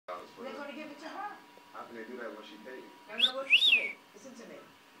can they do that when she paid? No, listen to me. Listen to me.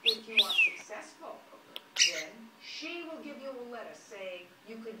 If you are successful, then she will give you a letter saying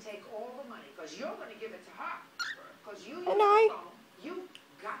you can take all the money because you're going to give it to her. Because you used the phone, you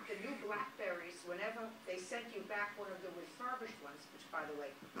got the new Blackberries whenever they sent you back one of the refurbished ones, which, by the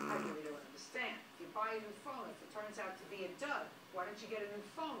way, I really don't understand. If you buy a new phone, if it turns out to be a dud, why don't you get a new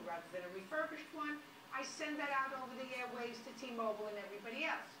phone rather than a refurbished one? I send that out over the airwaves to T-Mobile and everybody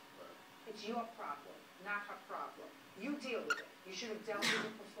else. It's your problem, not her problem. You deal with it. You should have dealt with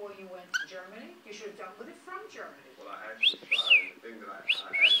it before you went to Germany. You should have dealt with it from Germany. Well, I actually tried. The thing that I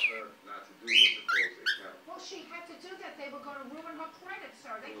asked her not to do was to close the account. Well, she had to do that. They were going to ruin her credit,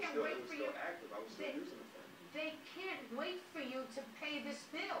 sir. They can't wait for you. Active. I was still using the phone. They can't wait for you to pay this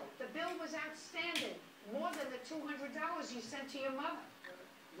bill. The bill was outstanding, more than the $200 you sent to your mother.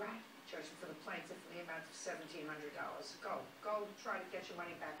 Right. Judging for the plaintiff for the amount of $1,700. Go try to get your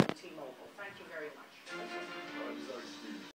money back from T-Mobile. Thank you very much.